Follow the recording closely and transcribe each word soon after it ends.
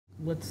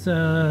Let's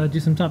do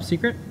some top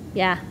secret.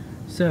 Yeah.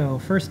 So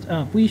first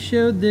up, we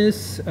showed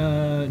this,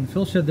 and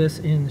Phil showed this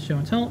in the show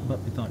and tell, but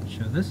we thought we'd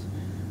show this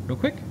real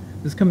quick.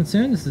 This is coming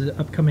soon. This is an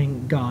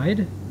upcoming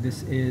guide.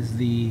 This is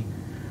the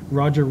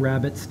Roger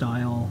Rabbit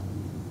style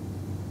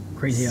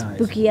Crazy Eyes.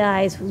 Spooky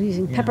eyes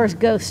using Pepper's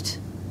Ghost.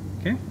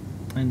 Okay.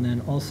 And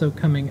then also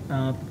coming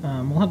up,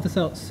 we'll have this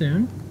out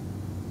soon.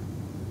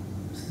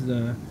 This is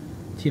a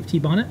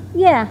TFT bonnet.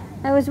 Yeah,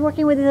 I was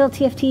working with the little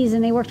TFTs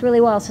and they worked really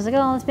well. So I was like,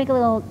 oh, let's make a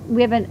little,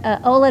 we have an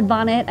OLED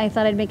bonnet. I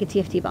thought I'd make a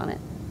TFT bonnet.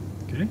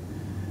 Okay.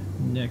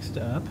 Next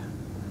up.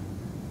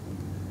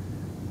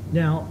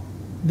 Now,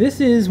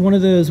 this is one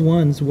of those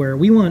ones where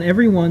we want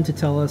everyone to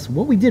tell us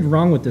what we did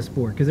wrong with this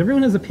board, because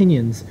everyone has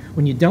opinions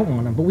when you don't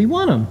want them, but we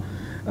want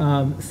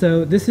them.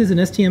 So this is an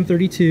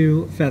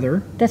STM32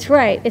 Feather. That's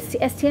right. It's the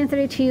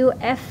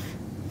STM32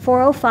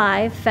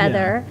 F405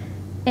 Feather. Yeah.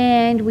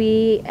 And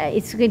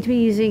it's going to be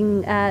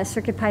using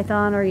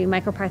CircuitPython or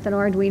MicroPython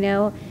or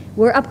Arduino.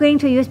 We're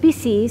upgrading to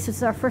USB-C, so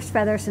it's our first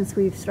Feather since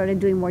we've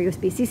started doing more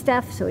USB-C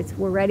stuff, so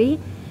we're ready.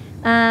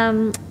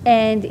 And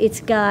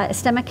it's got a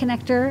STEMMA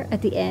connector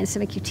at the end,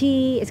 STEMMA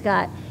QT. It's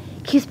got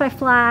QSPI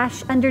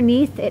flash.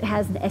 Underneath, it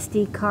has an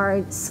SD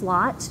card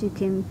slot, so you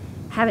can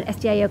have an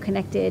SDIO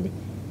connected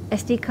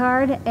SD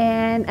card.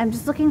 And I'm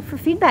just looking for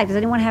feedback. Does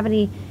anyone have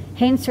any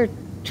hints or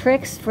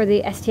tricks for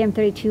the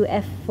STM32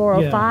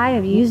 F405? Yeah.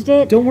 Have you used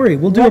it? Don't worry,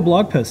 we'll do a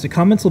blog post. The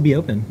comments will be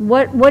open.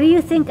 What do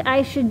you think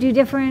I should do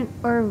different,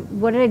 or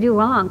what did I do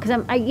wrong?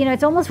 Because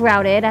it's almost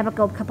routed. I have a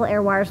couple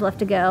air wires left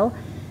to go.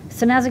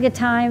 So now's a good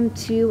time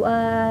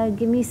to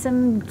give me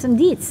some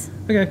deets.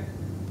 Okay.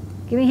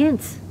 Give me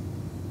hints.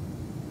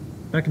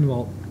 Back in the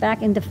vault.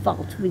 Back in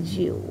default with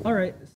you. All right.